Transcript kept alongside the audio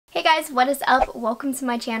guys, what is up? Welcome to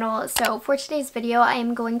my channel. So for today's video, I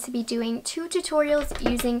am going to be doing two tutorials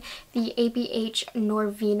using the ABH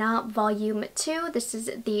Norvina Volume 2. This is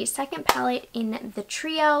the second palette in the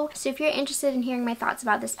trio. So if you're interested in hearing my thoughts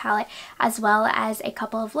about this palette, as well as a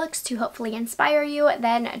couple of looks to hopefully inspire you,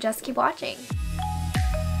 then just keep watching.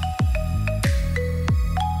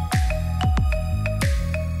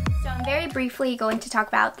 Very briefly going to talk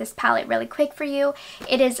about this palette really quick for you.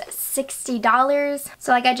 It is $60.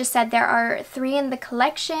 So like I just said, there are 3 in the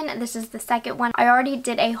collection. This is the second one. I already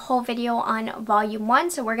did a whole video on volume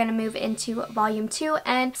 1, so we're going to move into volume 2,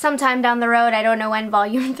 and sometime down the road, I don't know when,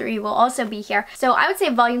 volume 3 will also be here. So I would say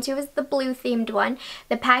volume 2 is the blue themed one.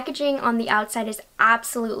 The packaging on the outside is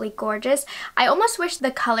absolutely gorgeous. I almost wish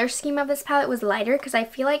the color scheme of this palette was lighter because I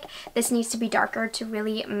feel like this needs to be darker to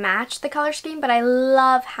really match the color scheme, but I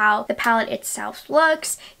love how the palette itself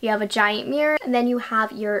looks. You have a giant mirror, and then you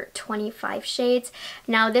have your 25 shades.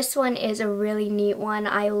 Now this one is a really neat one.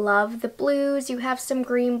 I love the blues. You have some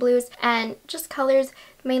green blues and just colors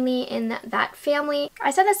mainly in that family.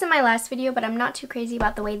 I said this in my last video, but I'm not too crazy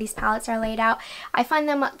about the way these palettes are laid out. I find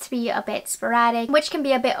them to be a bit sporadic, which can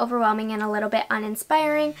be a bit overwhelming and a little bit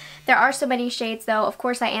uninspiring. There are so many shades though. Of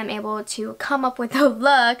course I am able to come up with a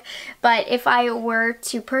look, but if I were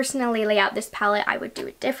to personally lay out this palette, I would do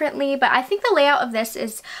it differently. But I think the layout of this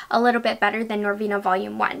is a little bit better than Norvina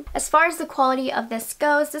Volume 1. As far as the quality of this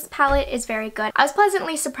goes, this palette is very good. I was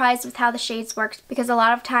pleasantly surprised with how the shades worked because a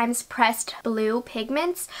lot of times pressed blue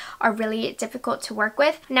pigments are really difficult to work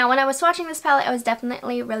with. Now when I was swatching this palette, I was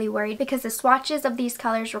definitely really worried because the swatches of these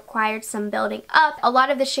colors required some building up. A lot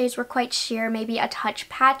of the shades were quite sheer, maybe a touch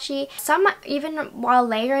patchy. Some, even while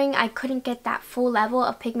layering, I couldn't get that full level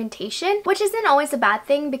of pigmentation, which isn't always a bad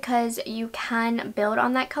thing because you can build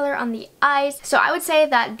on that color on the eyes. So I would say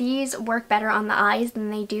that these work better on the eyes than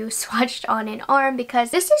they do swatched on an arm,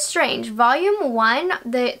 because this is strange. Volume 1,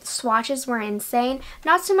 the swatches were insane.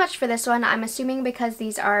 Not so much for this one, I'm assuming because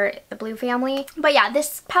these are the blue family. But yeah,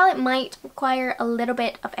 this palette might require a little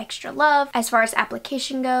bit of extra love as far as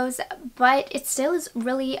application goes, but it still is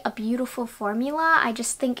really a beautiful formula. I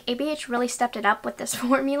just think ABH really stepped it up with this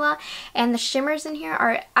formula, and the shimmers in here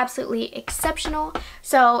are absolutely exceptional.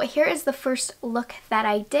 So here is the first look that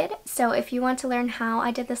I did. So if you want to learn how I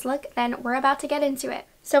did this look, then we're about to get into it.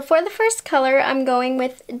 So for the first color, I'm going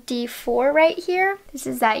with D4 right here. This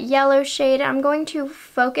is that yellow shade. I'm going to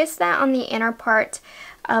focus that on the inner part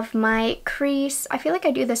of my crease. I feel like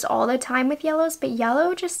I do this all the time with yellows, but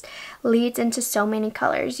yellow just leads into so many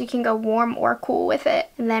colors. You can go warm or cool with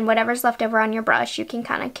it, and then whatever's left over on your brush, you can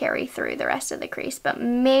kind of carry through the rest of the crease. But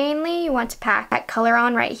mainly you want to pack that color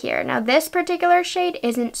on right here. Now this particular shade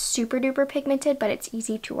isn't super duper pigmented, but it's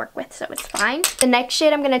easy to work with, so it's fine. The next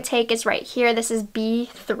shade I'm going to take is right here. This is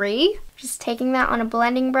B3. Just taking that on a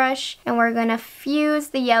blending brush, and we're gonna fuse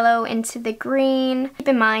the yellow into the green. Keep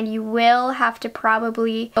in mind, you will have to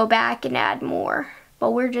probably go back and add more,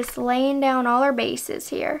 but we're just laying down all our bases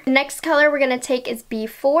here. The next color we're gonna take is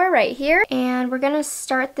B4 right here, and we're gonna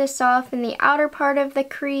start this off in the outer part of the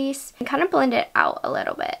crease and kind of blend it out a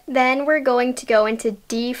little bit. Then we're going to go into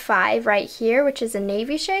D5 right here, which is a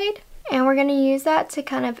navy shade. And we're going to use that to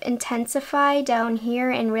kind of intensify down here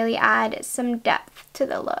and really add some depth to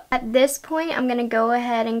the look. At this point, I'm going to go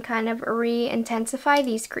ahead and kind of re-intensify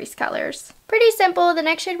these crease colors. Pretty simple. The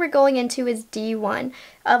next shade we're going into is D1.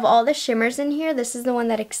 Of all the shimmers in here, this is the one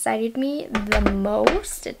that excited me the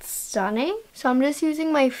most. It's stunning. So I'm just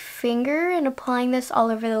using my finger and applying this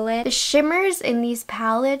all over the lid. The shimmers in these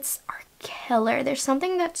palettes are killer. There's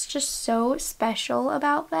something that's just so special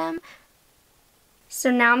about them. So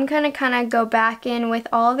now I'm going to kind of go back in with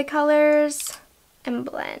all the colors and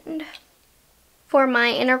blend. For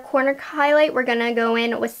my inner corner highlight, we're going to go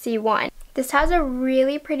in with C1. This has a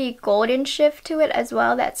really pretty golden shift to it as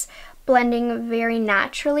well that's blending very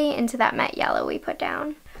naturally into that matte yellow we put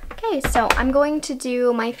down. Okay, so I'm going to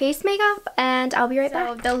do my face makeup and I'll be right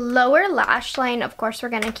back. The lower lash line, of course, we're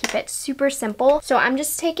going to keep it super simple. So I'm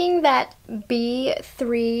just taking that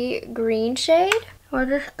B3 green shade. We're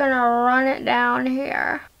just gonna run it down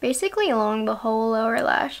here, basically along the whole lower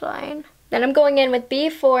lash line. Then I'm going in with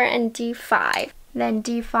B4 and D5. Then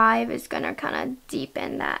D5 is gonna kind of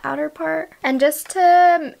deepen that outer part. And just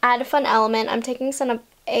to add a fun element, I'm taking some of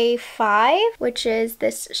A5, which is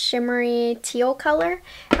this shimmery teal color.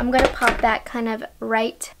 I'm gonna pop that kind of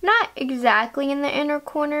right, not exactly in the inner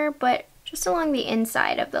corner, but just along the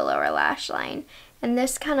inside of the lower lash line. And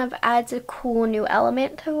this kind of adds a cool new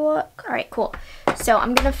element to the look. All right, cool. So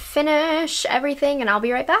I'm gonna finish everything and I'll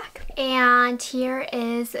be right back. And here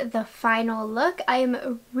is the final look. I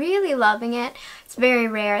am really loving it. It's very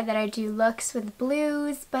rare that I do looks with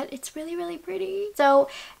blues, but it's really, really pretty. So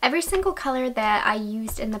every single color that I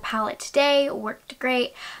used in the palette today worked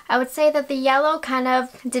great. I would say that the yellow kind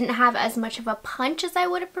of didn't have as much of a punch as I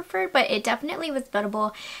would have preferred, but it definitely was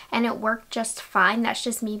buildable and it worked just fine. That's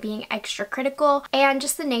just me being extra critical. And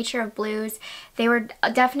just the nature of blues, they were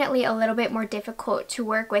definitely a little bit more difficult to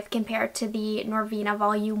work with compared to the Norvina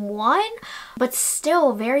Volume 1, but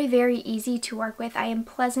still very, very easy to work with. I am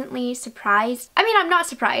pleasantly surprised. I mean, I'm not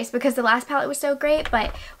surprised because the last palette was so great,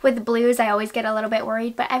 but with blues, I always get a little bit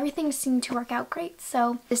worried, but everything seemed to work out great.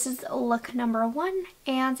 So this is look number 1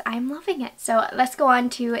 and I'm loving it. So let's go on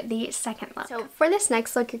to the second look. So for this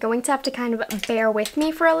next look, you're going to have to kind of bear with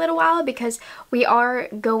me for a little while because we are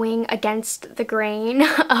going against the grain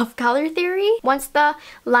of color theory. Once the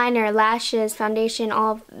liner, lashes, foundation,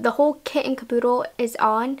 the whole kit and caboodle is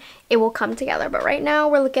on, it will come together. But right now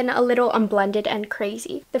we're looking a little unblended and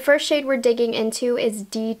crazy. The first shade we're digging into is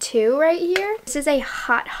D2 right here. This is a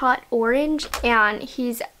hot orange and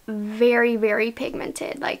he's very, very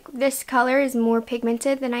pigmented. Like, this color is more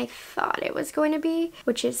pigmented than I thought it was going to be,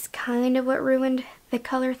 which is kind of what ruined the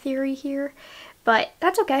color theory here, but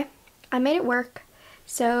that's okay. I made it work.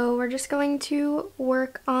 So we're just going to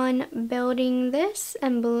work on building this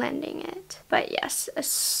and blending it. But yes, a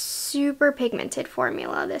super pigmented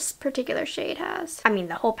formula this particular shade has. I mean,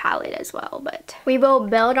 the whole palette as well, but we will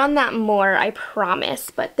build on that more, I promise.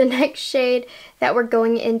 But the next shade that we're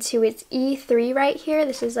going into is E3 right here.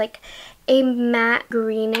 This is like a matte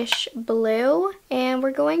greenish blue, and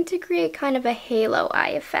we're going to create kind of a halo eye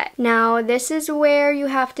effect. Now this is where you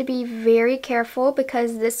have to be very careful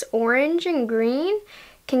because this orange and green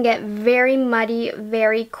can get very muddy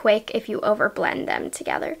very quick if you overblend them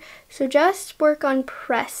together. So just work on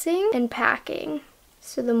pressing and packing.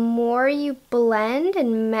 So the more you blend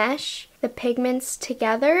and mesh the pigments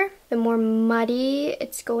together, the more muddy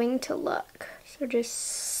it's going to look. So just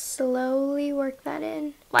slowly work that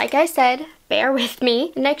in. Like I said, bear with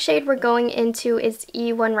me. The next shade we're going into is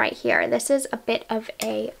E1 right here. This is a bit of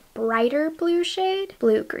a brighter blue shade.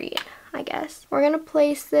 Blue-green, I guess. We're gonna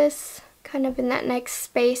place this kind of in that next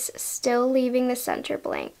space, still leaving the center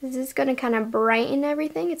blank. This is gonna kind of brighten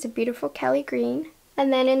everything. It's a beautiful Kelly green.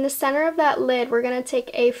 And then in the center of that lid, we're gonna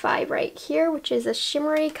take A5 right here, which is a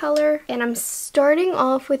shimmery color. And I'm starting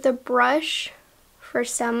off with a brush for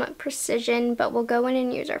some precision, but we'll go in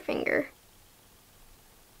and use our finger.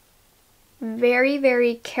 Very,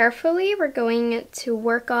 very carefully, we're going to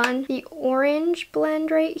work on the orange blend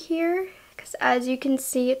right here, because as you can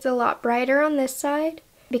see, it's a lot brighter on this side.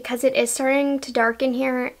 Because it is starting to darken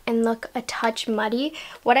here and look a touch muddy,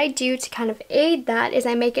 what I do to kind of aid that is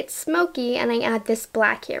I make it smoky and I add this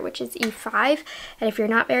black here, which is E5. And if you're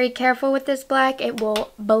not very careful with this black, it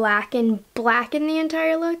will blacken the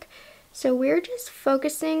entire look. So we're just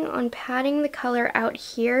focusing on patting the color out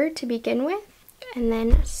here to begin with, and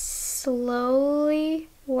then slowly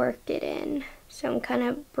work it in. So I'm kind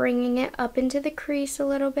of bringing it up into the crease a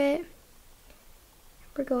little bit.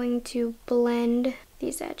 We're going to blend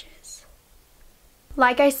these edges.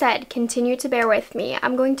 Like I said, continue to bear with me.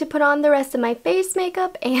 I'm going to put on the rest of my face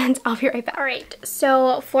makeup and I'll be right back. Alright,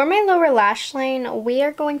 so for my lower lash line, we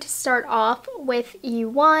are going to start off with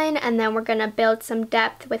E1 and then we're going to build some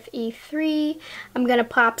depth with E3. I'm going to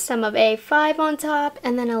pop some of A5 on top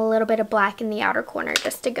and then a little bit of black in the outer corner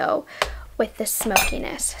just to go with the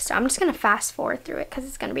smokiness. So I'm just going to fast forward through it because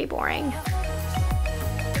it's going to be boring.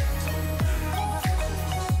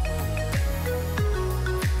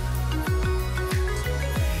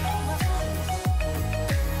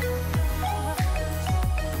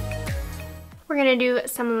 We're gonna do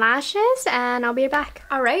some lashes and I'll be back.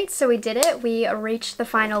 Alright, so we did it. We reached the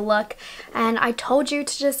final look and I told you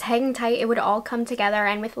to just hang tight. It would all come together,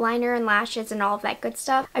 and with liner and lashes and all of that good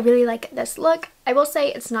stuff, I really like this look. I will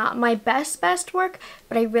say it's not my best work,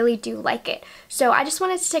 but I really do like it. So I just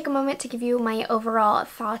wanted to take a moment to give you my overall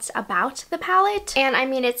thoughts about the palette. And I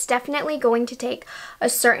mean, it's definitely going to take a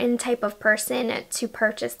certain type of person to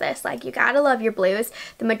purchase this. Like, you gotta love your blues.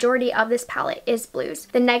 The majority of this palette is blues.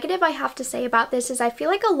 The negative I have to say about this is I feel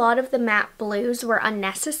like a lot of the matte blues were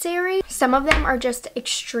unnecessary. Some of them are just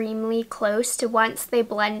extremely close to, once they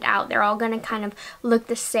blend out, they're all gonna kind of look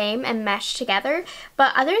the same and mesh together.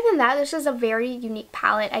 But other than that, this is a very unique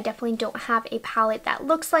palette. I definitely don't have a palette that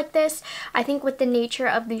looks like this. I think with the nature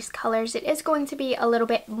of these colors, it is going to be a little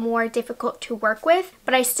bit more difficult to work with,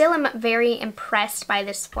 but I still am very impressed by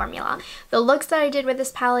this formula. The looks that I did with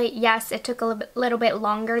this palette, yes, it took a little bit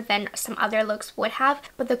longer than some other looks would have,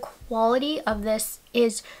 but the quality of this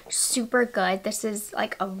is super good. This is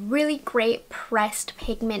like a really great pressed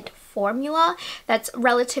pigment formula that's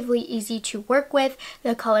relatively easy to work with.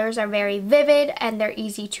 The colors are very vivid and they're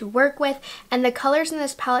easy to work with, and the colors in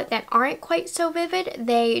this palette that aren't quite so vivid,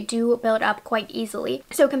 they do build up quite easily.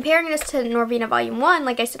 So comparing this to Norvina Volume 1,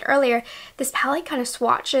 like I said earlier, this palette kind of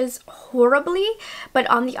swatches horribly, but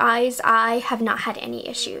on the eyes I have not had any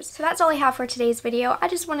issues. So that's all I have for today's video. I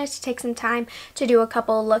just wanted to take some time to do a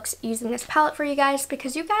couple looks using this palette for you guys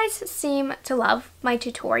because you guys seem to love my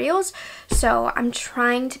tutorials, so I'm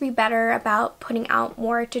trying to be better about putting out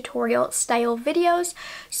more tutorial style videos.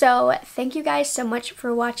 So thank you guys so much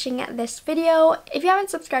for watching this video. If you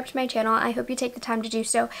haven't subscribed to my channel, I hope you take the time to do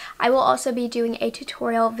so. I will also be doing a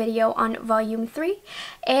tutorial video on Volume 3.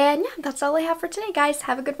 And yeah, that's all I have for today, guys.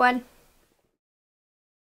 Have a good one.